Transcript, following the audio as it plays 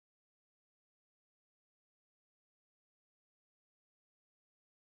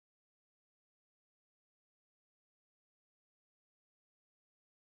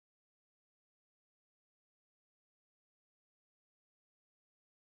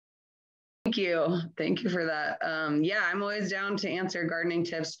Thank you. Thank you for that. Yeah, I'm always down to answer gardening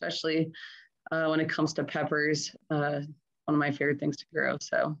tips, especially when it comes to peppers. One of my favorite things to grow.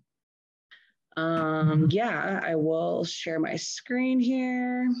 So yeah, I will share my screen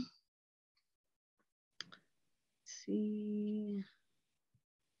here. Let's see.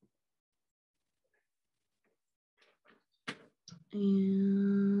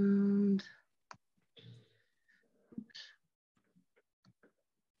 And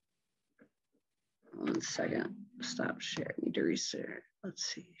one second, stop sharing, need to restart. Let's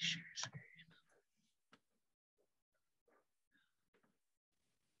see, share screen.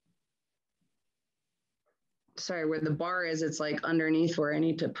 Sorry, where the bar is, it's like underneath where I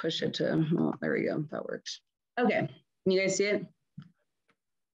need to push it to. Oh, there we go, that works. Okay, can you guys see it?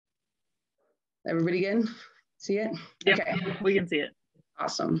 Everybody good? See it? Yep, okay, we can see it.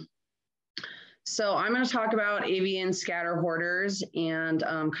 Awesome. So I'm going to talk about avian scatter hoarders and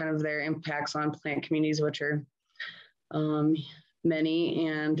kind of their impacts on plant communities, which are many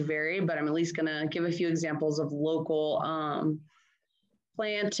and vary, but I'm at least going to give a few examples of local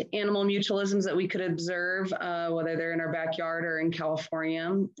plant animal mutualisms that we could observe, whether they're in our backyard or in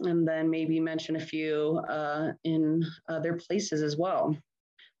California, and then maybe mention a few in other places as well.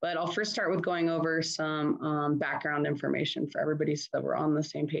 But I'll first start with going over some background information for everybody so that we're on the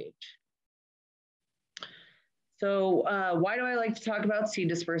same page. So why do I like to talk about seed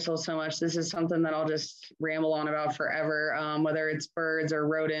dispersal so much? This is something that I'll just ramble on about forever, whether it's birds or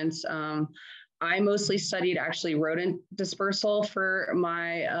rodents. I mostly studied actually rodent dispersal for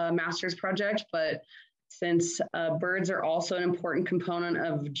my master's project, but since birds are also an important component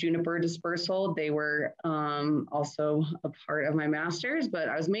of juniper dispersal, they were also a part of my master's, but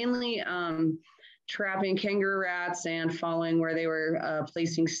I was mainly trapping kangaroo rats and following where they were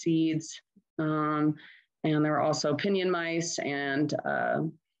placing seeds. And there were also pinion mice and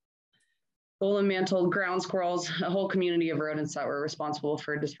golden-mantled ground squirrels, a whole community of rodents that were responsible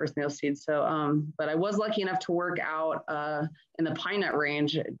for dispersing those seeds. So, but I was lucky enough to work out in the pine nut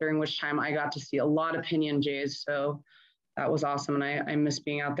range, during which time I got to see a lot of pinion jays. So that was awesome. And I miss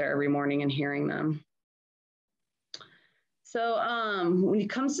being out there every morning and hearing them. So when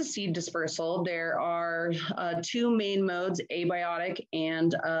it comes to seed dispersal, there are two main modes, abiotic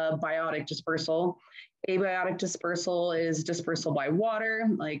and biotic dispersal. Abiotic dispersal is dispersal by water,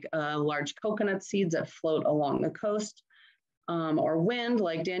 like large coconut seeds that float along the coast, or wind,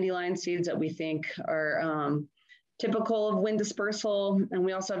 like dandelion seeds that we think are typical of wind dispersal. And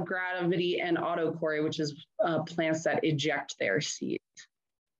we also have gravity and autochory, which is plants that eject their seeds.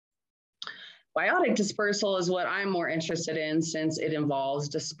 Biotic dispersal is what I'm more interested in since it involves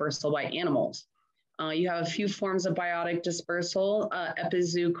dispersal by animals. You have a few forms of biotic dispersal,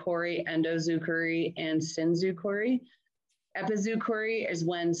 epizoochory, endozoochory, and synzoochory. Epizoochory is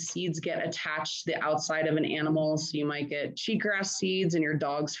when seeds get attached to the outside of an animal. So you might get cheatgrass seeds in your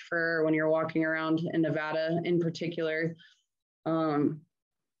dog's fur when you're walking around in Nevada in particular.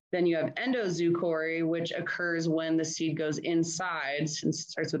 Then you have endozoochory, which occurs when the seed goes inside, since it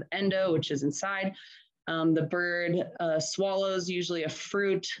starts with endo, which is inside. The bird swallows usually a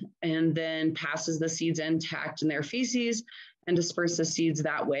fruit and then passes the seeds intact in their feces and disperses the seeds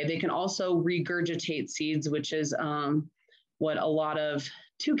that way. They can also regurgitate seeds, which is what a lot of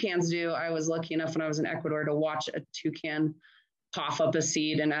toucans do. I was lucky enough when I was in Ecuador to watch a toucan cough up a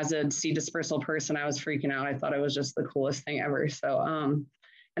seed. And as a seed dispersal person, I was freaking out. I thought it was just the coolest thing ever. So,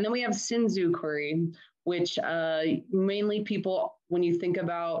 and then we have synzoochory, which mainly people, when you think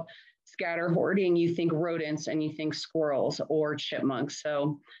about scatter hoarding, you think rodents and you think squirrels or chipmunks.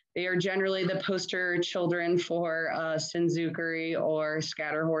 So they are generally the poster children for synzoochory or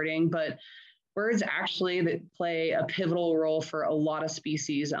scatter hoarding, but birds actually that play a pivotal role for a lot of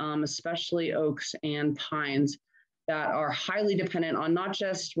species, especially oaks and pines that are highly dependent on not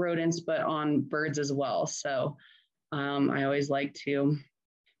just rodents, but on birds as well. So I always like to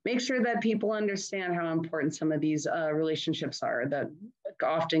make sure that people understand how important some of these relationships are that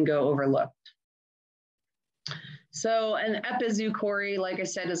often go overlooked. So an epizoochory, like I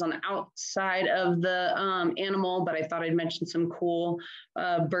said, is on the outside of the animal, but I thought I'd mention some cool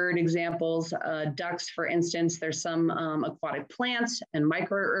bird examples. Ducks, for instance, there's some aquatic plants and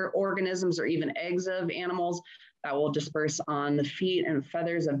microorganisms or even eggs of animals that will disperse on the feet and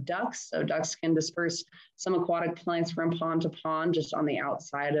feathers of ducks. So ducks can disperse some aquatic plants from pond to pond just on the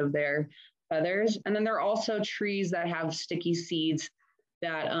outside of their feathers. And then there are also trees that have sticky seeds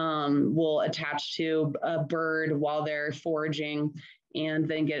that will attach to a bird while they're foraging and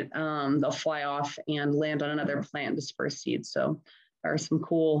then they'll fly off and land on another plant and disperse seeds. So there are some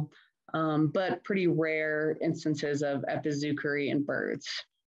cool, but pretty rare instances of epizoochory in birds.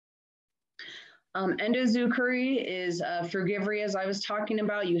 Endozoochory is frugivory, as I was talking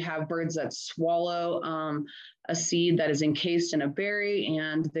about. You have birds that swallow a seed that is encased in a berry,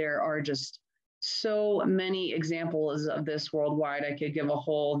 and there are just so many examples of this worldwide. I could give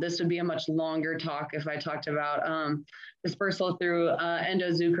this would be a much longer talk if I talked about dispersal through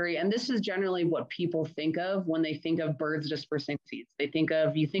endozoochory. And this is generally what people think of when they think of birds dispersing seeds.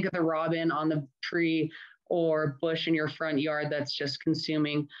 You think of the robin on the tree or bush in your front yard that's just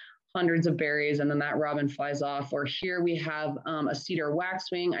consuming hundreds of berries, and then that robin flies off. Or here we have a cedar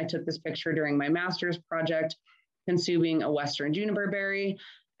waxwing. I took this picture during my master's project, consuming a western juniper berry,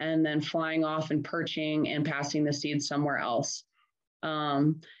 and then flying off and perching and passing the seed somewhere else.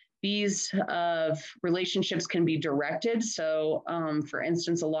 These relationships can be directed. So for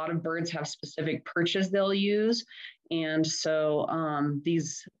instance, a lot of birds have specific perches they'll use. And so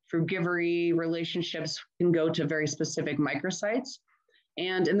these frugivory relationships can go to very specific microsites.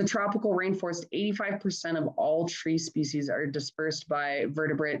 And in the tropical rainforest, 85% of all tree species are dispersed by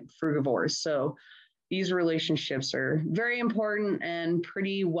vertebrate frugivores. So these relationships are very important and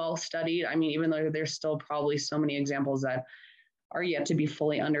pretty well studied. I mean, even though there's still probably so many examples that are yet to be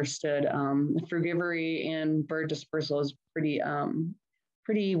fully understood, frugivory and bird dispersal is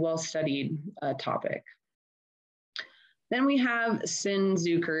pretty well studied topic. Then we have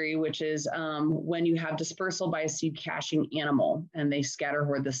synzoochory, which is when you have dispersal by a seed caching animal and they scatter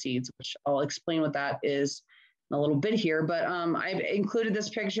hoard the seeds, which I'll explain what that is in a little bit here. But I've included this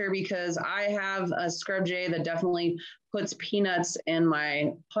picture because I have a scrub jay that definitely puts peanuts in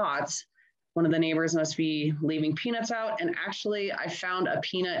my pots. One of the neighbors must be leaving peanuts out. And actually, I found a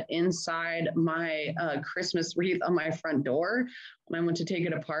peanut inside my Christmas wreath on my front door when I went to take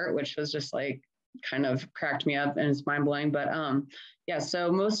it apart, which was just like, kind of cracked me up and it's mind-blowing. But yeah, so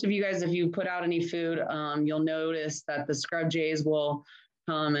most of you guys, if you put out any food, you'll notice that the scrub jays will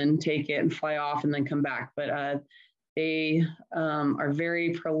come and take it and fly off and then come back. But they are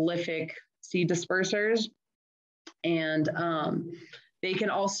very prolific seed dispersers, and they can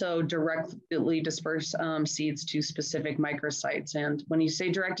also directly disperse seeds to specific microsites. And when you say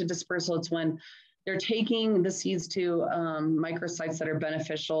directed dispersal, it's when they're taking the seeds to microsites that are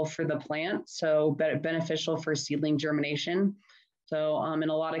beneficial for the plant, so beneficial for seedling germination. So in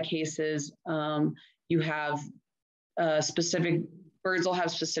a lot of cases, you have specific, birds will have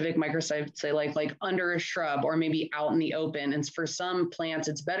specific microsites, say like under a shrub or maybe out in the open. And for some plants,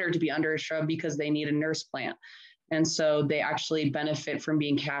 it's better to be under a shrub because they need a nurse plant. And so they actually benefit from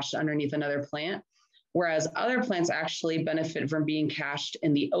being cached underneath another plant, whereas other plants actually benefit from being cached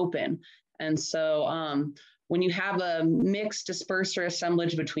in the open. And so when you have a mixed disperser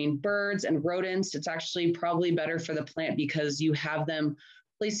assemblage between birds and rodents, it's actually probably better for the plant because you have them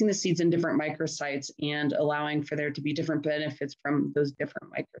placing the seeds in different microsites and allowing for there to be different benefits from those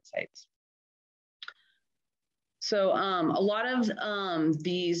different microsites. So a lot of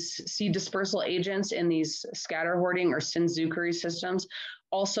these seed dispersal agents in these scatter-hoarding or synzoochory systems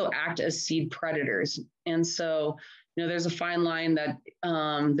also act as seed predators. And so there's a fine line that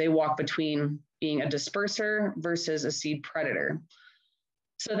they walk between being a disperser versus a seed predator.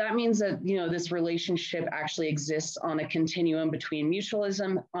 So that means that, this relationship actually exists on a continuum between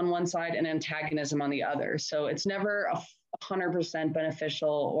mutualism on one side and antagonism on the other. So it's never 100%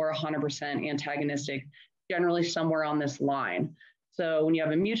 beneficial or 100% antagonistic, generally somewhere on this line. So when you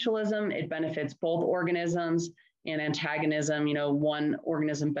have a mutualism, it benefits both organisms, and antagonism, one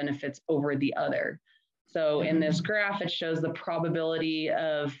organism benefits over the other. So in this graph, it shows the probability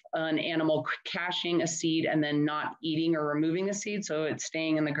of an animal caching a seed and then not eating or removing the seed, so it's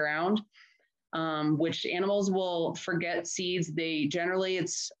staying in the ground, which animals will forget seeds.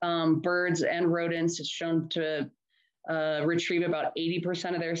 It's birds and rodents, it's shown to retrieve about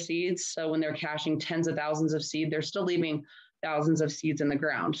 80% of their seeds. So when they're caching tens of thousands of seeds, they're still leaving thousands of seeds in the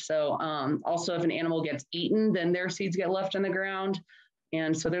ground. So also if an animal gets eaten, then their seeds get left in the ground.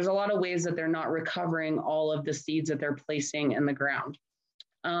 And so there's a lot of ways that they're not recovering all of the seeds that they're placing in the ground.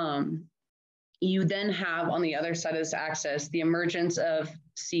 You then have on the other side of this axis, the emergence of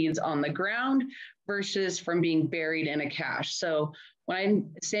seeds on the ground versus from being buried in a cache. So when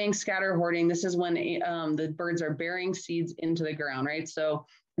I'm saying scatter hoarding, this is when the birds are burying seeds into the ground, right? So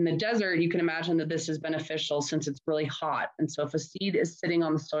in the desert, you can imagine that this is beneficial since it's really hot. And so if a seed is sitting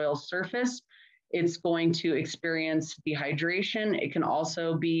on the soil surface, it's going to experience dehydration. It can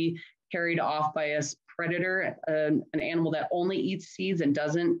also be carried off by a predator, an animal that only eats seeds and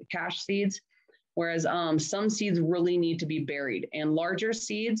doesn't cache seeds. Whereas some seeds really need to be buried, and larger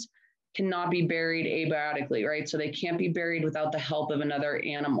seeds cannot be buried abiotically, right? So they can't be buried without the help of another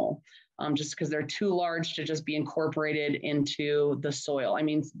animal. just because they're too large to just be incorporated into the soil. I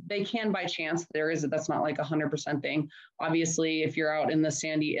mean, they can by chance, that's not like 100% thing. Obviously, if you're out in a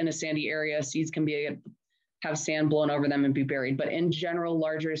sandy area, seeds can have sand blown over them and be buried. But in general,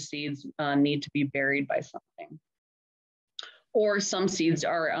 larger seeds need to be buried by something. Or some seeds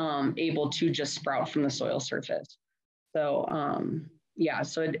are able to just sprout from the soil surface. So yeah,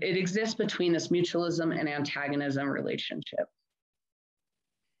 so it exists between this mutualism and antagonism relationship.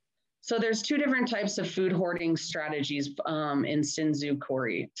 So there's two different types of food hoarding strategies in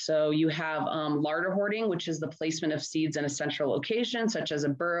endozoochory. So you have larder hoarding, which is the placement of seeds in a central location, such as a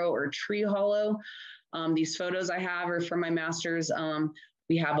burrow or tree hollow. These photos I have are from my master's.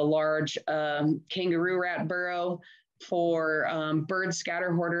 We have a large kangaroo rat burrow. For bird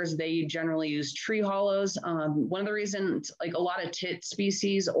scatter hoarders, they generally use tree hollows. One of the reasons, like a lot of tit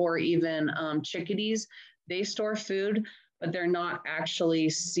species or even chickadees, they store food, but they're not actually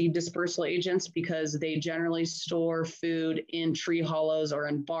seed dispersal agents because they generally store food in tree hollows or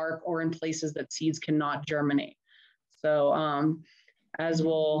in bark or in places that seeds cannot germinate. So as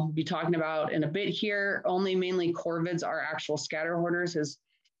we'll be talking about in a bit here, only mainly corvids are actual scatter hoarders. As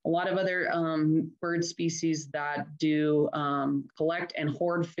a lot of other bird species that do collect and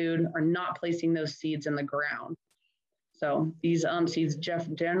hoard food are not placing those seeds in the ground. So these seeds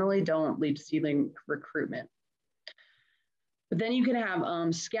generally don't lead to seedling recruitment. But then you can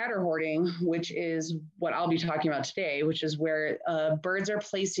have scatter hoarding, which is what I'll be talking about today, which is where birds are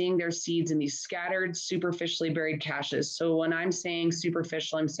placing their seeds in these scattered, superficially buried caches. So when I'm saying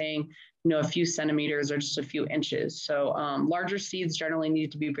superficial, I'm saying a few centimeters or just a few inches. So larger seeds generally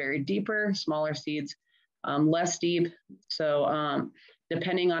need to be buried deeper, smaller seeds less deep. So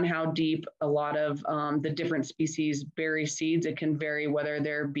depending on how deep a lot of the different species bury seeds, it can vary whether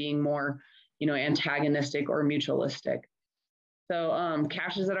they're being more antagonistic or mutualistic. So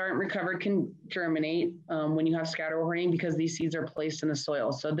caches that aren't recovered can germinate when you have scatter hoarding because these seeds are placed in the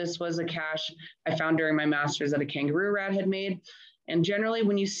soil. So this was a cache I found during my master's that a kangaroo rat had made. And generally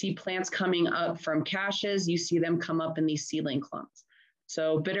when you see plants coming up from caches, you see them come up in these seedling clumps.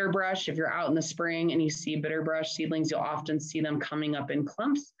 So bitterbrush, if you're out in the spring and you see bitterbrush seedlings, you'll often see them coming up in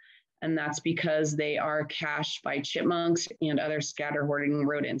clumps. And that's because they are cached by chipmunks and other scatter hoarding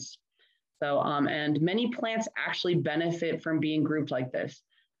rodents. So, and many plants actually benefit from being grouped like this.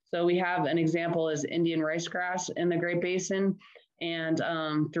 So we have an example is Indian ricegrass in the Great Basin. And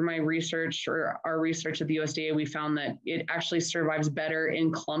through my research or our research at the USDA, we found that it actually survives better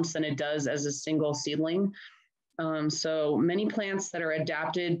in clumps than it does as a single seedling. So many plants that are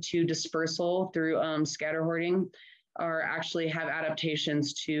adapted to dispersal through scatter hoarding actually have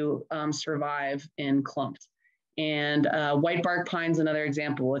adaptations to survive in clumps. And white bark pine is another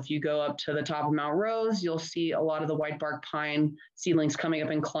example. If you go up to the top of Mount Rose, you'll see a lot of the white bark pine seedlings coming up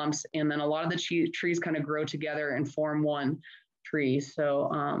in clumps. And then a lot of the trees kind of grow together and form one tree.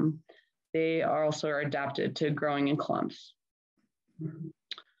 So they are also adapted to growing in clumps.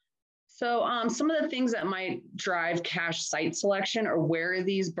 So some of the things that might drive cache site selection or where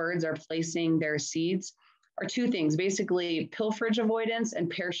these birds are placing their seeds are two things, basically pilferage avoidance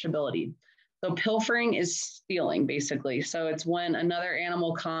and perishability. So pilfering is stealing, basically. So it's when another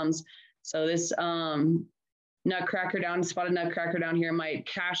animal comes. So this spotted nutcracker down here might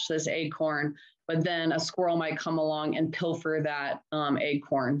cache this acorn, but then a squirrel might come along and pilfer that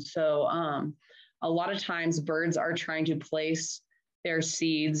acorn. So a lot of times birds are trying to place their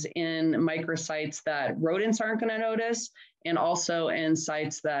seeds in microsites that rodents aren't going to notice, and also in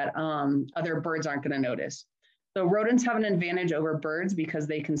sites that other birds aren't going to notice. So rodents have an advantage over birds because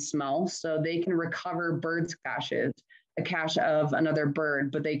they can smell. So they can recover birds' caches, a cache of another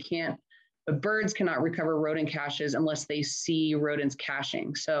bird, but birds cannot recover rodent caches unless they see rodents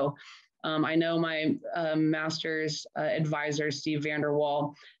caching. So I know my master's advisor, Steve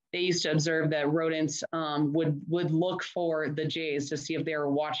Vanderwall, they used to observe that rodents would look for the jays to see if they were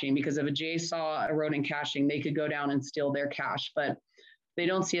watching, because if a jay saw a rodent caching, they could go down and steal their cache. But they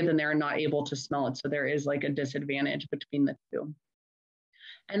don't see it, then they're not able to smell it. So there is like a disadvantage between the two.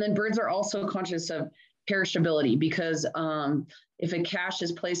 And then birds are also conscious of perishability, because if a cache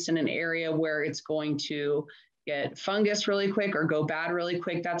is placed in an area where it's going to get fungus really quick or go bad really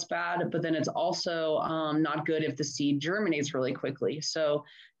quick, that's bad. But then it's also not good if the seed germinates really quickly. So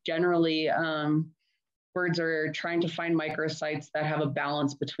generally, birds are trying to find microsites that have a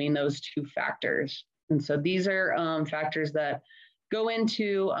balance between those two factors. And so these are factors that go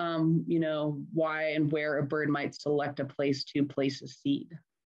into, why and where a bird might select a place to place a seed.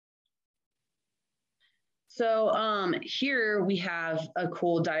 So here we have a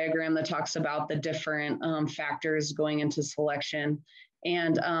cool diagram that talks about the different factors going into selection.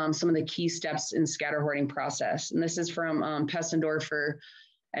 and some of the key steps in scatter hoarding process. And this is from Pessendorfer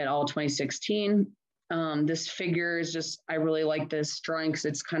et al. 2016. This figure is just, I really like this drawing because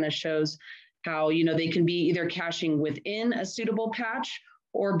it kind of shows how, you know, they can be either caching within a suitable patch,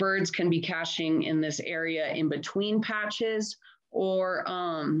 or birds can be caching in this area in between patches, or,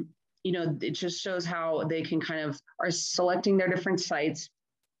 you know, it just shows how they can kind of are selecting their different sites.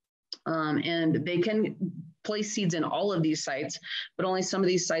 And they can place seeds in all of these sites, but only some of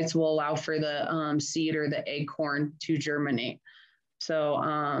these sites will allow for the seed or the acorn to germinate. So,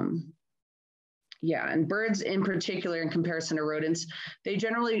 yeah, and birds in particular, in comparison to rodents, they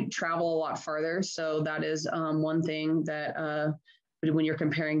generally travel a lot farther. So that is one thing that when you're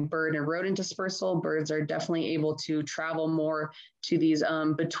comparing bird and rodent dispersal, birds are definitely able to travel more to these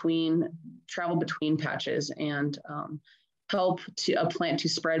travel between patches and help to a plant to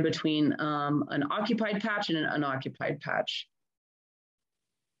spread between an occupied patch and an unoccupied patch.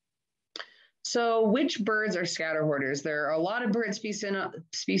 So which birds are scatter hoarders? There are a lot of bird species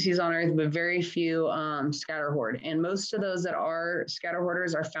on Earth, but very few scatter hoard. And most of those that are scatter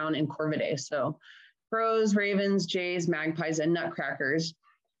hoarders are found in corvidae. So crows, ravens, jays, magpies, and nutcrackers.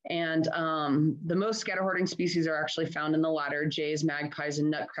 And the most scatter hoarding species are actually found in the latter, jays, magpies, and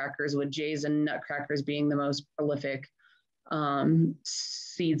nutcrackers, with jays and nutcrackers being the most prolific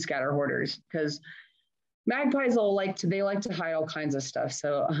seed scatter hoarders, because magpies like to hide all kinds of stuff.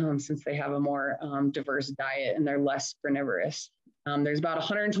 So since they have a more diverse diet and they're less carnivorous. There's about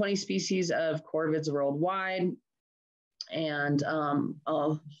 120 species of corvids worldwide, and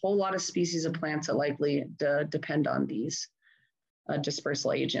a whole lot of species of plants that likely depend on these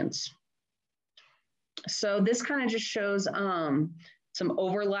dispersal agents. So this kind of just shows some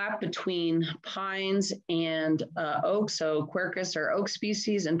overlap between pines and oaks. So quercus are oak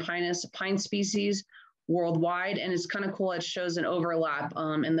species and pine species worldwide. And it's kind of cool. It shows an overlap.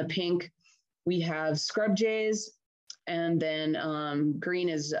 In the pink, we have scrub jays, and then green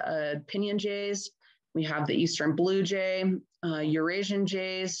is pinion jays. We have the eastern blue jay, Eurasian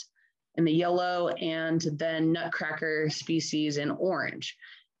jays in the yellow, and then nutcracker species in orange.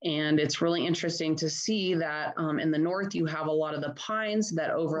 And it's really interesting to see that in the north, you have a lot of the pines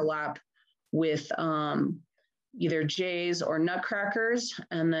that overlap with either jays or nutcrackers.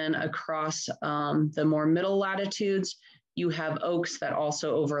 And then across the more middle latitudes, you have oaks that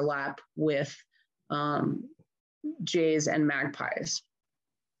also overlap with jays and magpies.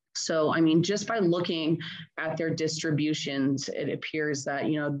 So, I mean, just by looking at their distributions, it appears that,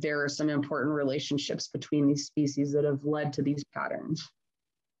 you know, there are some important relationships between these species that have led to these patterns.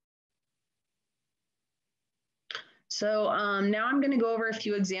 So now I'm going to go over a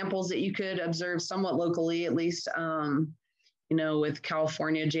few examples that you could observe somewhat locally, at least, you know, with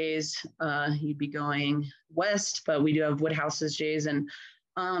California jays, you'd be going west, but we do have Woodhouse's jays. And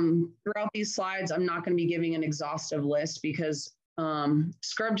throughout these slides, I'm not going to be giving an exhaustive list because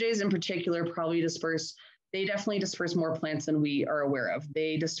scrub jays in particular probably they definitely disperse more plants than we are aware of.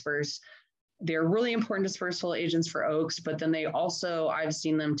 They're really important dispersal agents for oaks, but then they also, I've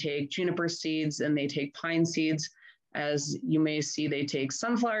seen them take juniper seeds and they take pine seeds. As you may see, they take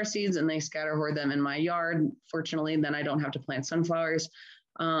sunflower seeds and they scatter hoard them in my yard. Fortunately, then I don't have to plant sunflowers.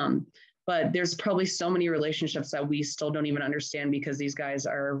 But there's probably so many relationships that we still don't even understand because these guys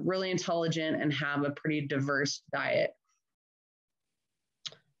are really intelligent and have a pretty diverse diet.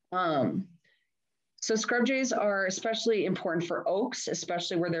 So scrub jays are especially important for oaks,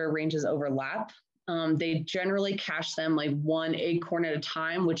 especially where their ranges overlap. They generally cache them like one acorn at a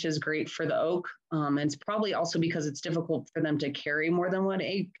time, which is great for the oak. And it's probably also because it's difficult for them to carry more than one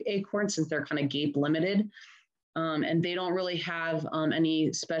acorn since they're kind of gape limited. And they don't really have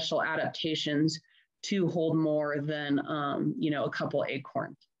any special adaptations to hold more than, you know, a couple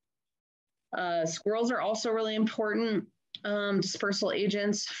acorns. Squirrels are also really important dispersal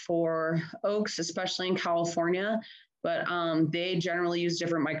agents for oaks, especially in California. But they generally use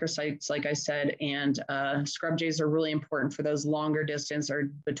different microsites, like I said, and scrub jays are really important for those longer distance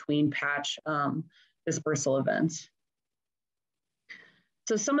or between patch dispersal events.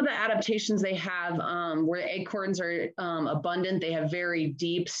 So some of the adaptations they have where the acorns are abundant, they have very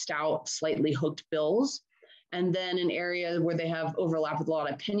deep, stout, slightly hooked bills. And then in areas where they have overlap with a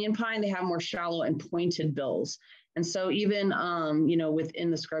lot of pinyon pine, they have more shallow and pointed bills. And so even, you know,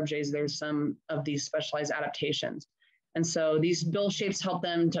 within the scrub jays, there's some of these specialized adaptations. And so these bill shapes help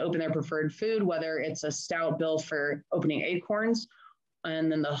them to open their preferred food, whether it's a stout bill for opening acorns, and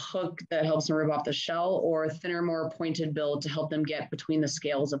then the hook that helps them rip off the shell, or a thinner, more pointed bill to help them get between the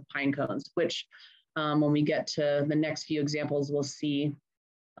scales of pine cones, which when we get to the next few examples, we'll see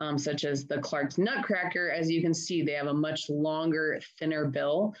such as the Clark's nutcracker. As you can see, they have a much longer, thinner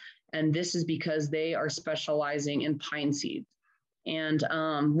bill, and this is because they are specializing in pine seeds. And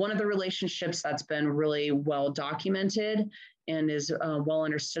one of the relationships that's been really well documented and is well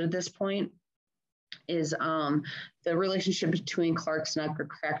understood at this point is the relationship between Clark's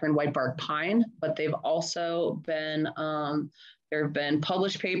nutcracker and whitebark pine, but they've also been, there have been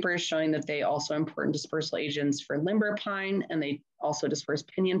published papers showing that they also important dispersal agents for limber pine, and they also disperse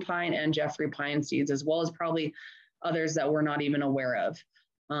pinyon pine and Jeffrey pine seeds, as well as probably others that we're not even aware of.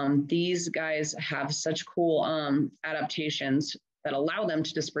 These guys have such cool adaptations that allow them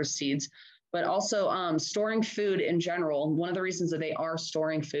to disperse seeds, but also storing food in general. One of the reasons that they are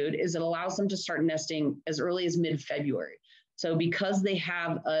storing food is it allows them to start nesting as early as mid-February. So because they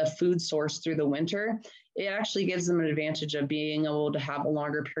have a food source through the winter, it actually gives them an advantage of being able to have a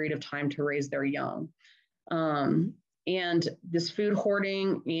longer period of time to raise their young. And this food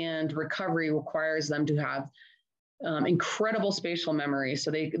hoarding and recovery requires them to have incredible spatial memory.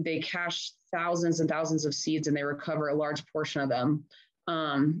 So they cache thousands and thousands of seeds and they recover a large portion of them.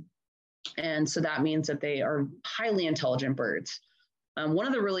 And so that means that they are highly intelligent birds. One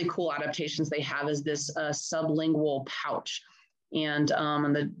of the really cool adaptations they have is this sublingual pouch. And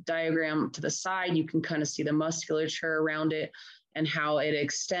on the diagram to the side, you can kind of see the musculature around it and how it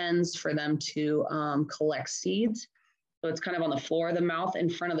extends for them to collect seeds. So it's kind of on the floor of the mouth in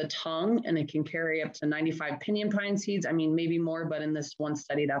front of the tongue, and it can carry up to 95 pinyon pine seeds. I mean, maybe more, but in this one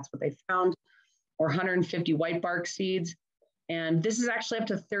study, that's what they found, or 150 whitebark seeds. And this is actually up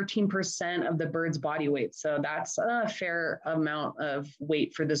to 13% of the bird's body weight. So that's a fair amount of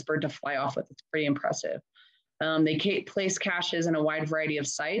weight for this bird to fly off with. It's pretty impressive. They place caches in a wide variety of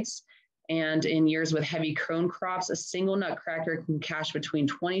sites. And in years with heavy cone crops, a single nutcracker can cache between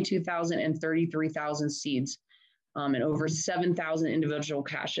 22,000 and 33,000 seeds and over 7,000 individual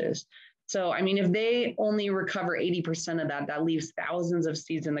caches. So, I mean, if they only recover 80% of that, that leaves thousands of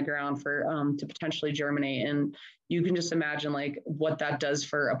seeds in the ground for to potentially germinate. And you can just imagine like what that does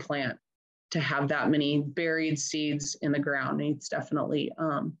for a plant to have that many buried seeds in the ground. And it's definitely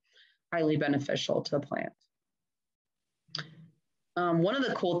highly beneficial to the plant. One of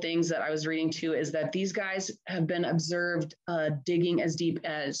the cool things that I was reading too is that these guys have been observed digging as deep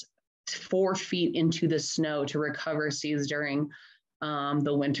as 4 feet into the snow to recover seeds during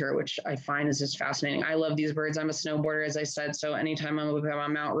the winter, which I find is just fascinating. I love these birds. I'm a snowboarder, as I said, so anytime I'm up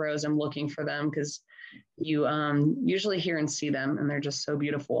on Mount Rose, I'm looking for them because you usually hear and see them, and they're just so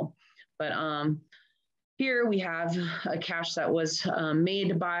beautiful. But here we have a cache that was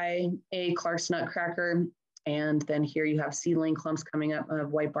made by a Clark's nutcracker, and then here you have seedling clumps coming up of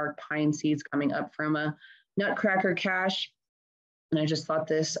whitebark pine seeds coming up from a nutcracker cache. And I just thought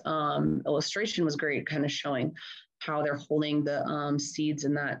this illustration was great, kind of showing how they're holding the seeds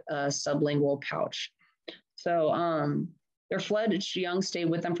in that sublingual pouch. So their fledged young stay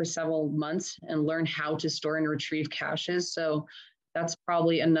with them for several months and learn how to store and retrieve caches. So that's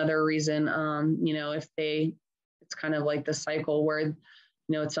probably another reason, you know, if it's kind of like the cycle where,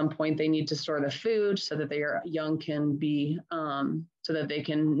 you know, at some point they need to store the food so that their young can be, so that they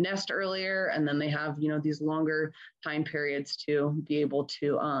can nest earlier. And then they have, you know, these longer time periods to be able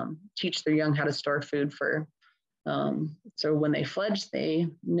to teach their young how to store food for, so when they fledge, they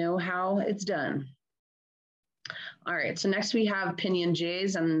know how it's done. All right, so next we have pinyon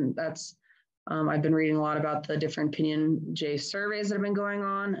jays, and that's, I've been reading a lot about the different pinyon jay surveys that have been going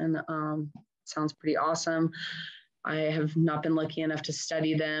on, and sounds pretty awesome. I have not been lucky enough to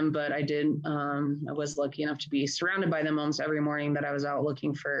study them, but I was lucky enough to be surrounded by them almost every morning that I was out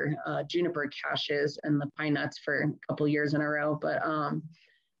looking for juniper caches and the pine nuts for a couple of years in a row. But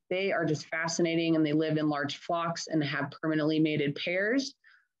they are just fascinating, and they live in large flocks and have permanently mated pairs.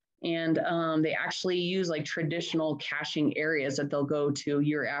 And they actually use like traditional caching areas that they'll go to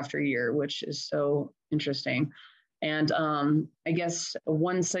year after year, which is so interesting. And I guess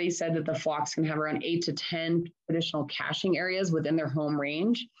one study said that the flocks can have around 8 to 10 traditional caching areas within their home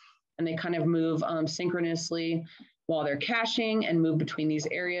range. And they kind of move synchronously while they're caching and move between these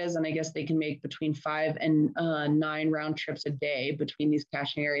areas. And I guess they can make between 5 and 9 round trips a day between these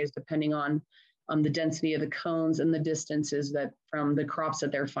caching areas, depending on the density of the cones and the distances that from the crops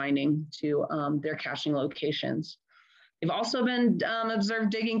that they're finding to their caching locations. They've also been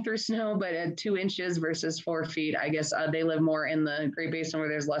observed digging through snow, but at 2 inches versus 4 feet. I guess they live more in the Great Basin where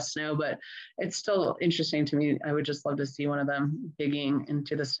there's less snow, but it's still interesting to me. I would just love to see one of them digging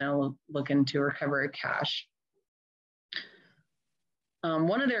into the snow, looking to recover a cache.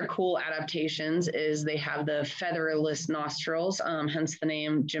 One of their cool adaptations is they have the featherless nostrils, hence the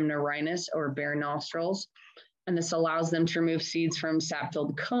name gymnorhinus or bare nostrils. And this allows them to remove seeds from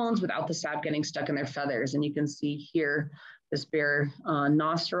sap-filled cones without the sap getting stuck in their feathers. And you can see here this bare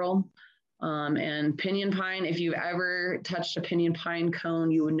nostril. And pinyon pine, if you've ever touched a pinyon pine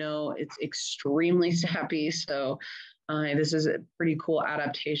cone, you would know it's extremely sappy. So this is a pretty cool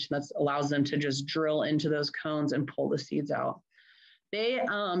adaptation that allows them to just drill into those cones and pull the seeds out. They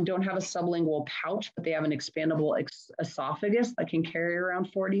don't have a sublingual pouch, but they have an expandable esophagus that can carry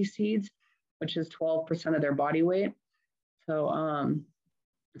around 40 seeds, which is 12% of their body weight. So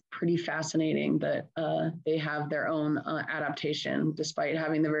it's pretty fascinating that they have their own adaptation, despite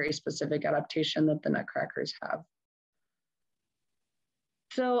having the very specific adaptation that the nutcrackers have.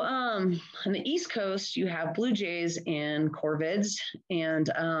 So on the East Coast, you have blue jays and corvids, and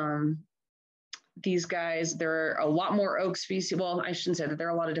these guys, there are a lot more oak species. Well, I shouldn't say that there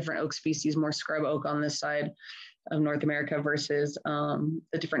are a lot of different oak species, more scrub oak on this side of North America versus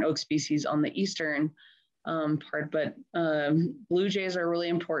the different oak species on the eastern part. But blue jays are really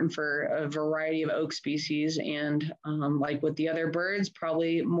important for a variety of oak species. And like with the other birds,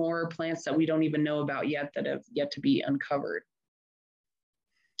 probably more plants that we don't even know about yet that have yet to be uncovered.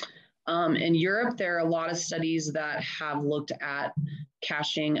 In Europe, there are a lot of studies that have looked at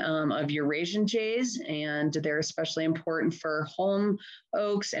caching of Eurasian jays, and they're especially important for holm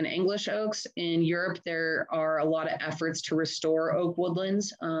oaks and English oaks. In Europe, there are a lot of efforts to restore oak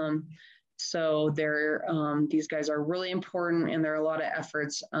woodlands. So these guys are really important, and there are a lot of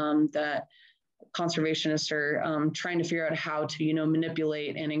efforts that conservationists are trying to figure out how to,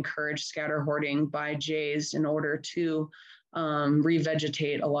 manipulate and encourage scatter hoarding by jays in order to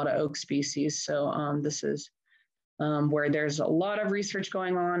revegetate a lot of oak species. So this is where there's a lot of research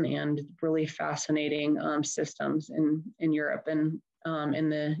going on and really fascinating systems in Europe and in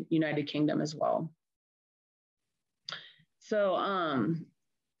the United Kingdom as well. So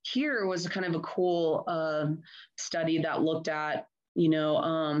here was kind of a cool study that looked at,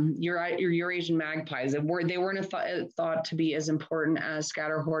 your Eurasian magpies. They weren't thought to be as important as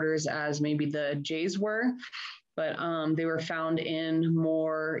scatter hoarders as maybe the jays were, but they were found in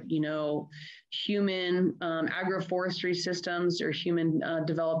more, human agroforestry systems or human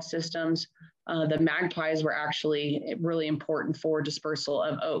developed systems. The magpies were actually really important for dispersal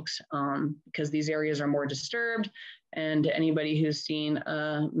of oaks because these areas are more disturbed. And anybody who's seen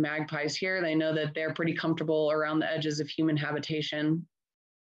magpies here, they know that they're pretty comfortable around the edges of human habitation.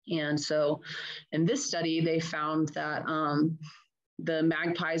 And so in this study, they found that the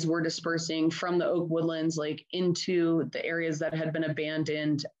magpies were dispersing from the oak woodlands into the areas that had been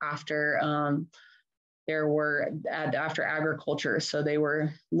abandoned after after agriculture. So they were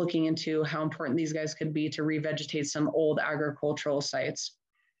looking into how important these guys could be to revegetate some old agricultural sites.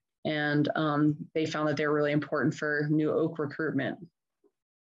 And they found that they're really important for new oak recruitment.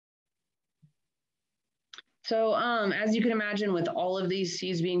 So as you can imagine, with all of these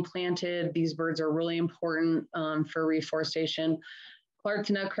seeds being planted, these birds are really important for reforestation. Clark's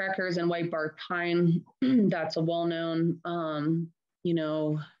nutcrackers and white-bark pine, that's a well-known,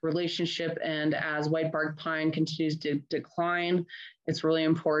 relationship. And as white-bark pine continues to decline, it's really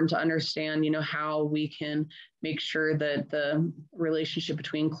important to understand, how we can make sure that the relationship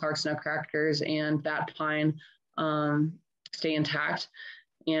between Clark's nutcrackers and that pine stay intact.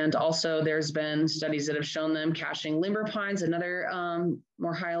 And also there's been studies that have shown them caching limber pines, another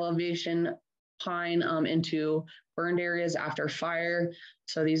more high elevation pine into burned areas after fire.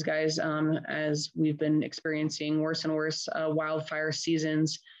 So these guys, as we've been experiencing worse and worse wildfire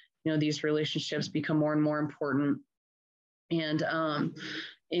seasons, these relationships become more and more important. And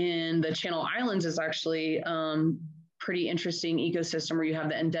in the Channel Islands is actually pretty interesting ecosystem where you have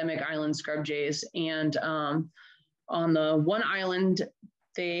the endemic island scrub jays. And on the one island,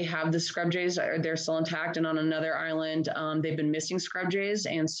 they have the scrub jays, they're still intact. And on another island, they've been missing scrub jays.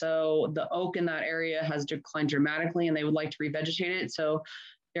 And so the oak in that area has declined dramatically and they would like to revegetate it. So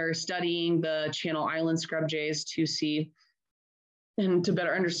they're studying the Channel Island scrub jays to see and to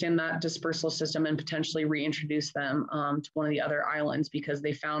better understand that dispersal system and potentially reintroduce them to one of the other islands, because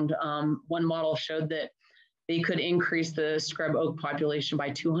they found one model showed that they could increase the scrub oak population by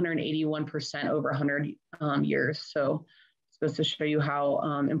 281% over 100 years. So goes to show you how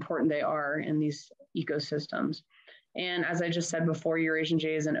important they are in these ecosystems. And as I just said before, Eurasian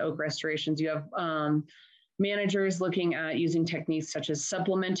jays and oak restorations, you have managers looking at using techniques such as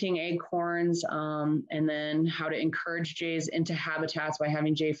supplementing acorns and then how to encourage jays into habitats by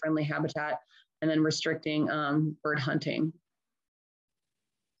having jay-friendly habitat and then restricting bird hunting.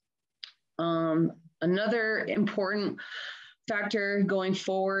 Another important factor going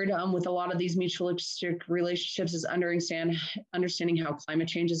forward with a lot of these mutualistic relationships is understanding how climate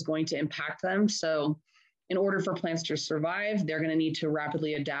change is going to impact them. So in order for plants to survive, they're going to need to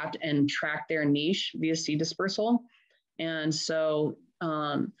rapidly adapt and track their niche via seed dispersal. And so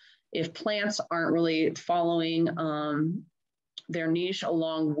if plants aren't really following their niche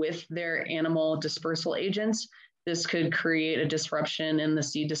along with their animal dispersal agents, this could create a disruption in the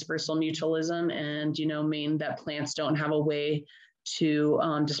seed dispersal mutualism and, mean that plants don't have a way to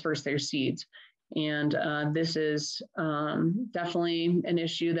disperse their seeds. And this is definitely an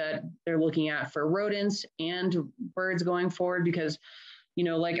issue that they're looking at for rodents and birds going forward because,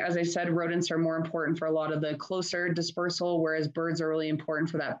 like as I said, rodents are more important for a lot of the closer dispersal, whereas birds are really important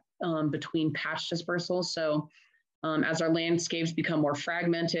for that between patch dispersal. So as our landscapes become more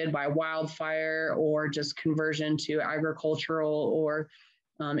fragmented by wildfire or just conversion to agricultural or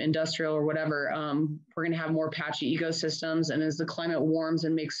industrial or whatever, we're going to have more patchy ecosystems. And as the climate warms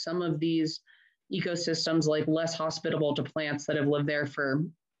and makes some of these ecosystems like less hospitable to plants that have lived there for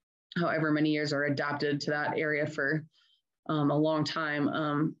however many years or adapted to that area for a long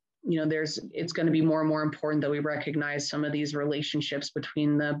time, it's going to be more and more important that we recognize some of these relationships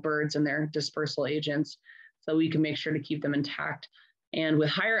between the birds and their dispersal agents so we can make sure to keep them intact. And with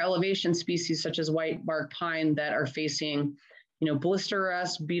higher elevation species such as white bark pine that are facing, blister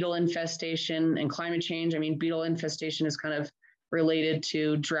rust, beetle infestation, and climate change. I mean, beetle infestation is kind of related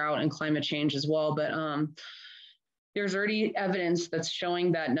to drought and climate change as well, but there's already evidence that's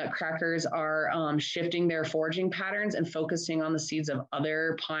showing that nutcrackers are shifting their foraging patterns and focusing on the seeds of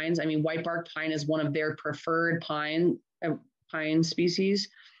other pines. I mean, white bark pine is one of their preferred pine species,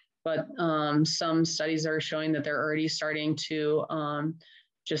 but some studies are showing that they're already starting to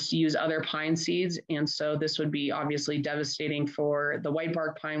just use other pine seeds. And so this would be obviously devastating for the white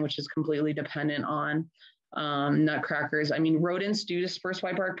bark pine, which is completely dependent on nutcrackers. I mean, rodents do disperse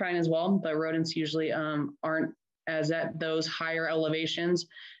white bark pine as well, but rodents usually aren't as at those higher elevations.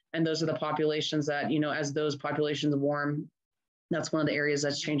 And those are the populations that, as those populations warm, that's one of the areas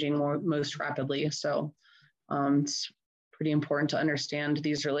that's changing most rapidly. So it's pretty important to understand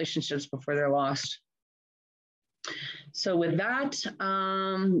these relationships before they're lost. So with that,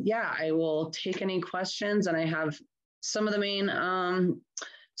 I will take any questions, and I have some of the main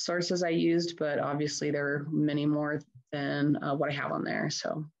sources I used, but obviously there are many more than what I have on there.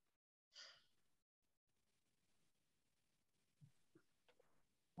 So.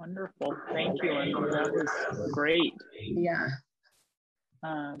 Wonderful. Thank you, Lindsay. That was great. Yeah.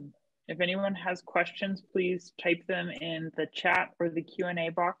 If anyone has questions, please type them in the chat or the Q&A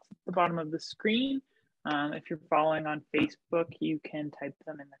box at the bottom of the screen. If you're following on Facebook, you can type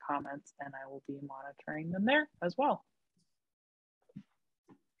them in the comments and I will be monitoring them there as well.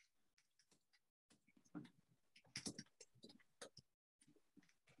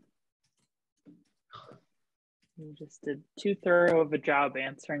 You just did too thorough of a job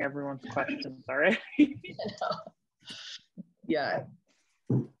answering everyone's questions already. Yeah.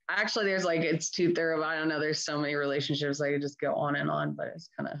 Actually, there's it's too thorough. I don't know. There's so many relationships. I could just go on and on, but it's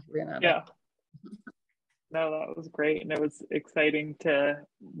kind of ran out. Yeah. No, that was great. And it was exciting to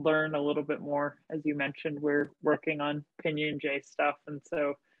learn a little bit more. As you mentioned, we're working on Pinyon Jay stuff. And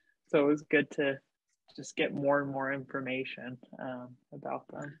so it was good to just get more and more information about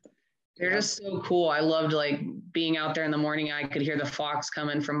them. They're just so cool. I loved being out there in the morning. I could hear the flocks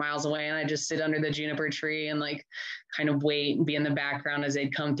coming from miles away, and I just sit under the juniper tree and kind of wait and be in the background as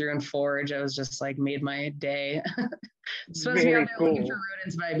they'd come through and forage. I was just made my day. Supposed to be out there looking for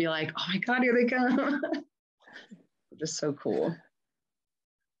rodents, but I'd be like, oh my God, here they come. Just so cool.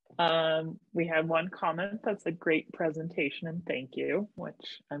 We had one comment that's a great presentation and thank you,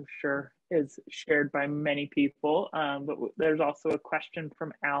 which I'm sure is shared by many people. But there's also a question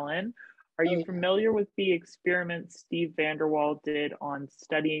from Alan. Are you familiar with the experiments Steve Vanderwall did on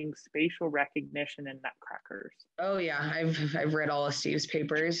studying spatial recognition in nutcrackers? Oh yeah, I've read all of Steve's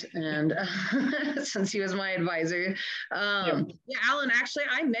papers, and since he was my advisor. Yeah, Alan, actually,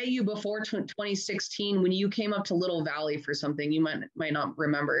 I met you before 2016 when you came up to Little Valley for something. You might not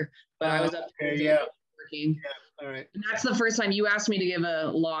remember, but I was up there working. Yeah, all right. And that's the first time you asked me to give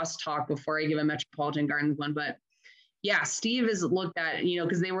a lost talk before I give a Metropolitan Gardens one, but yeah, Steve has looked at,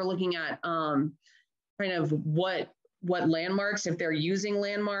 because they were looking at kind of what landmarks, if they're using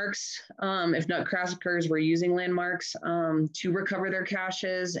landmarks, if nutcrackers were using landmarks to recover their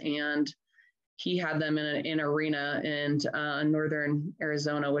caches. And he had them in a arena in northern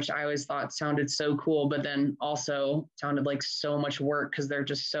Arizona, which I always thought sounded so cool, but then also sounded like so much work because they're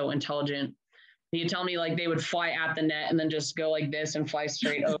just so intelligent. He'd tell me they would fly at the net and then just go like this and fly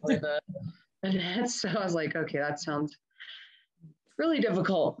straight over the net. So I was like, okay, that sounds really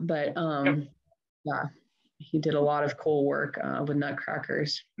difficult, but yeah, he did a lot of cool work with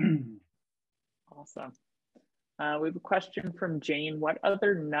nutcrackers. Awesome. We have a question from Jane. What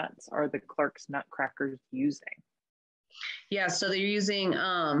other nuts are the Clark's nutcrackers using? Yeah, so they're using,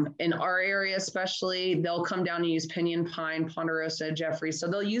 in our area especially, they'll come down and use pinyon pine, ponderosa, Jeffrey. So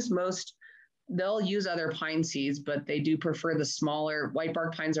they'll use other pine seeds, but they do prefer the smaller. White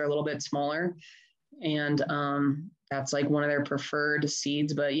bark pines are a little bit smaller. And that's like one of their preferred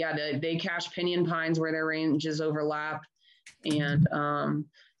seeds. But yeah, they cache pinyon pines where their ranges overlap. And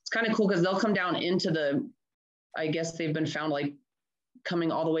it's kind of cool because they'll come down into I guess they've been found like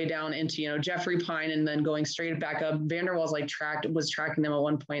coming all the way down into, Jeffrey pine and then going straight back up. Vanderwall's was tracking them at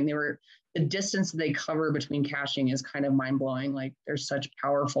one point. And the distance that they cover between caching is kind of mind blowing. Like they're such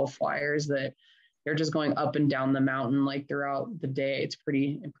powerful flyers that they're just going up and down the mountain like throughout the day. It's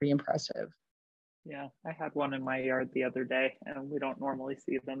pretty impressive. Yeah, I had one in my yard the other day, and we don't normally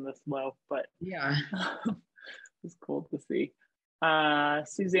see them this low, but yeah, it's cool to see.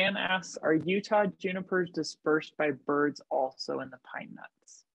 Suzanne asks, are Utah junipers dispersed by birds also in the pine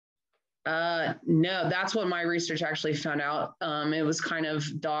nuts? No, that's what my research actually found out. It was kind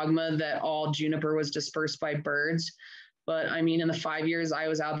of dogma that all juniper was dispersed by birds. But I mean, in the 5 years I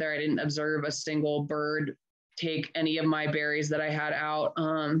was out there, I didn't observe a single bird take any of my berries that I had out.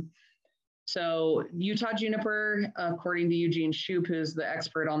 So Utah juniper, according to Eugene Shoup, who's the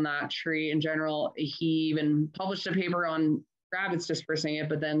expert on that tree in general, he even published a paper on rabbits dispersing it,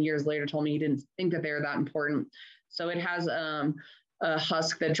 but then years later told me he didn't think that they were that important. So it has a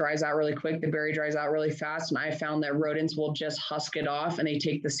husk that dries out really quick. The berry dries out really fast. And I found that rodents will just husk it off and they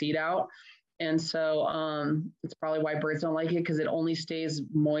take the seed out. And so it's probably why birds don't like it, because it only stays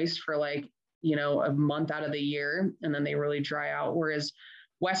moist for like, a month out of the year, and then they really dry out. Whereas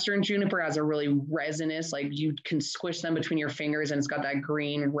Western juniper has a really resinous, like you can squish them between your fingers and it's got that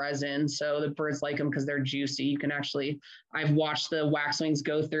green resin. So the birds like them because they're juicy. You can I've watched the waxwings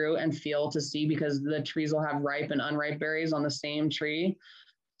go through and feel to see, because the trees will have ripe and unripe berries on the same tree.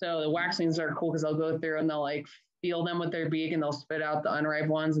 So the waxwings are cool because they'll go through and they'll like feel them with their beak and they'll spit out the unripe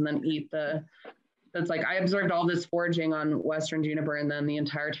ones and then eat it's like I observed all this foraging on Western juniper, and then the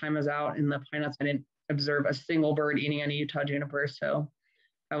entire time I was out in the pine nuts, I didn't observe a single bird eating any Utah juniper. So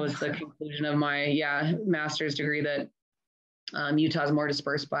that was the conclusion of my master's degree, that Utah is more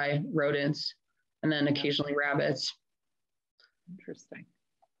dispersed by rodents and then occasionally rabbits. Interesting.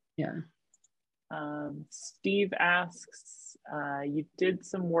 Yeah. Steve asks, you did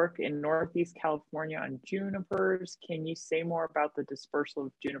some work in Northeast California on junipers. Can you say more about the dispersal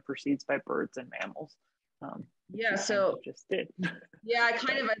of juniper seeds by birds and mammals? Yeah, so just did. Yeah,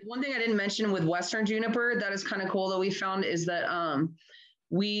 one thing I didn't mention with Western juniper that is kind of cool that we found is that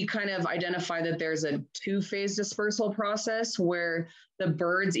we kind of identify that there's a two-phase dispersal process where the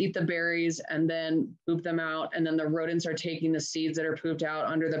birds eat the berries and then poop them out, and then the rodents are taking the seeds that are pooped out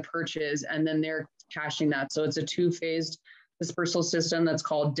under the perches, and then they're caching that. So it's a two-phased dispersal system that's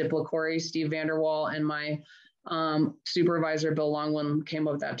called diplochory. Steve Vanderwall and my supervisor, Bill Longland, came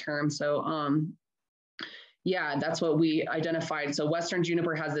up with that term. So yeah, that's what we identified. So Western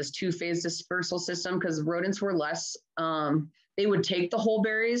juniper has this two-phase dispersal system because rodents were less, they would take the whole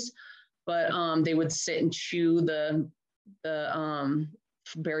berries, but they would sit and chew the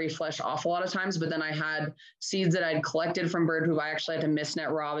berry flesh off a lot of times. But then I had seeds that I'd collected from bird poop. I actually had to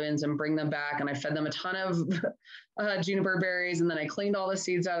misnet robins and bring them back, and I fed them a ton of juniper berries, and then I cleaned all the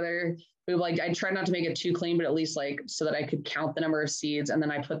seeds out of there. Like I tried not to make it too clean, but at least like so that I could count the number of seeds, and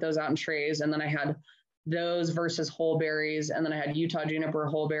then I put those out in trays, and then I had those versus whole berries, and then I had Utah juniper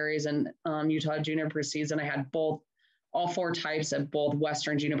whole berries and Utah juniper seeds, and I had all four types at both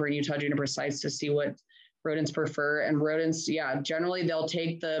Western juniper and Utah juniper sites to see what rodents prefer. And rodents, yeah, generally they'll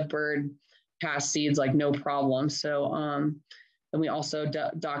take the bird cast seeds like no problem. So then we also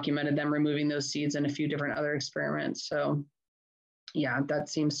documented them removing those seeds in a few different other experiments. So yeah, that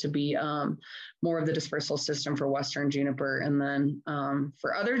seems to be more of the dispersal system for Western juniper. And then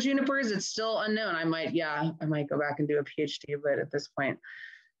for other junipers, it's still unknown. I might go back and do a PhD, but at this point,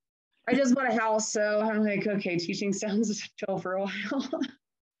 I just bought a house, so I'm like, okay, teaching sounds chill for a while.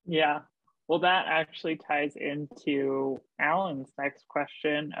 Yeah. Well, that actually ties into Alan's next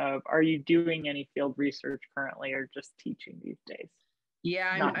question of, are you doing any field research currently or just teaching these days?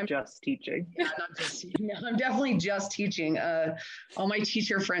 Yeah, I'm just teaching. Yeah, not just teaching. No, I'm definitely just teaching. All my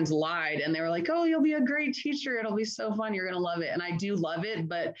teacher friends lied, and they were like, "Oh, you'll be a great teacher. It'll be so fun. You're gonna love it." And I do love it,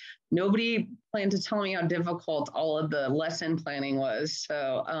 but nobody planned to tell me how difficult all of the lesson planning was.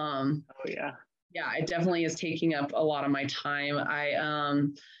 So, yeah, it definitely is taking up a lot of my time.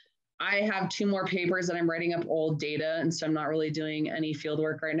 I have 2 more papers that I'm writing up old data, and so I'm not really doing any field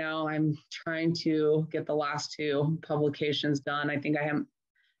work right now. I'm trying to get the last 2 publications done. I think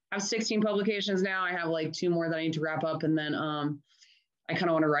I I have 16 publications now. I have like 2 more that I need to wrap up, and then I kind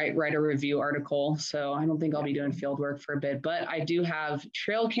of want to write a review article. So I don't think I'll be doing field work for a bit, but I do have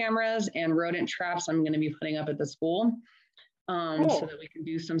trail cameras and rodent traps I'm going to be putting up at the school. Cool. So that we can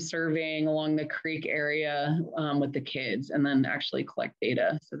do some surveying along the creek area with the kids, and then actually collect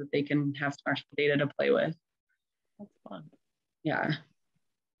data so that they can have some actual data to play with. That's fun. Yeah.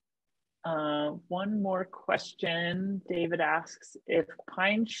 One more question. David asks, if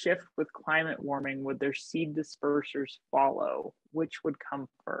pines shift with climate warming, would their seed dispersers follow? Which would come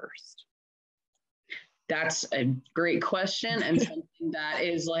first? That's a great question, and something that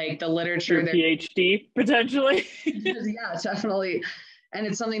is like the literature. Your PhD, potentially. Yeah, definitely. And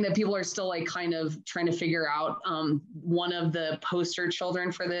it's something that people are still like kind of trying to figure out. One of the poster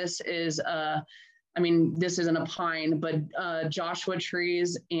children for this is, I mean, this isn't a pine, but Joshua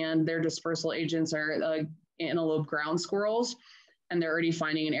trees and their dispersal agents are antelope ground squirrels. And they're already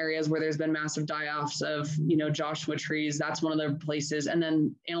finding in areas where there's been massive die-offs of, Joshua trees. That's one of the places. And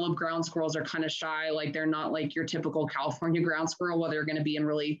then antelope ground squirrels are kind of shy. Like they're not like your typical California ground squirrel, where they're going to be in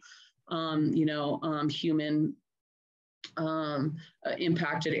really, human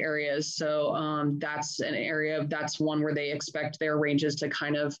impacted areas. So that's an area, that's one where they expect their ranges to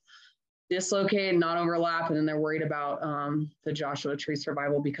kind of dislocate, not overlap. And then they're worried about the Joshua tree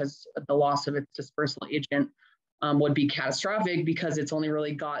survival, because the loss of its dispersal agent would be catastrophic, because it's only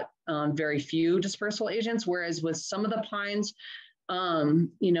really got very few dispersal agents. Whereas with some of the pines,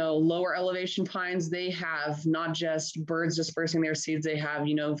 lower elevation pines, they have not just birds dispersing their seeds, they have,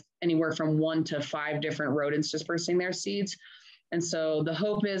 anywhere from 1 to 5 different rodents dispersing their seeds. And so the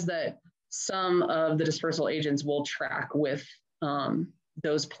hope is that some of the dispersal agents will track with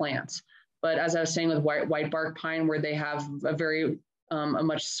those plants. But as I was saying with white bark pine, where they have a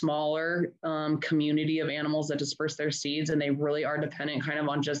much smaller community of animals that disperse their seeds, and they really are dependent kind of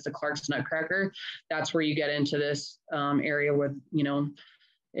on just the Clark's nutcracker, that's where you get into this area where,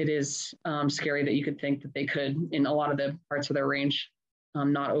 it is scary that you could think that they could, in a lot of the parts of their range,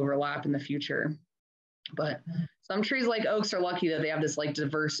 not overlap in the future. But some trees like oaks are lucky that they have this like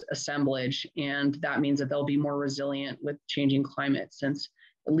diverse assemblage, and that means that they'll be more resilient with changing climate, since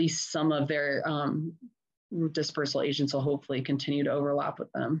at least some of their dispersal agents will hopefully continue to overlap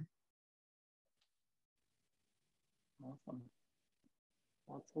with them. Awesome.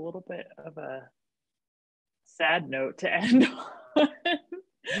 Well, it's a little bit of a sad note to end on,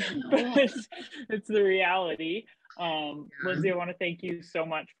 but it's the reality. Lindsay, I want to thank you so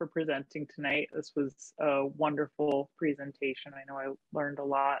much for presenting tonight. This was a wonderful presentation. I know I learned a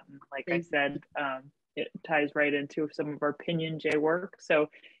lot, and like I said, it ties right into some of our Pinyon Jay work. So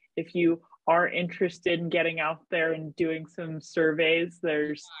if you are interested in getting out there and doing some surveys,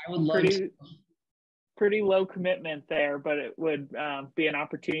 there's pretty low commitment there, but it would be an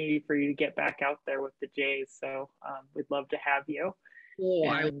opportunity for you to get back out there with the Jays. So we'd love to have you. Cool.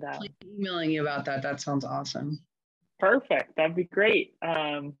 I will be emailing you about that. That sounds awesome. Perfect. That'd be great.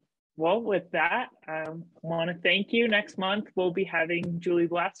 Well, with that, I want to thank you. Next month, we'll be having Julie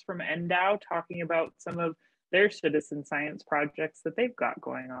Bless from NDOW talking about some of their citizen science projects that they've got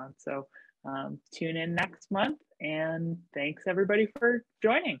going on. So tune in next month, and thanks everybody for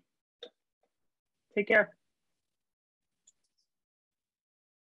joining. Take care.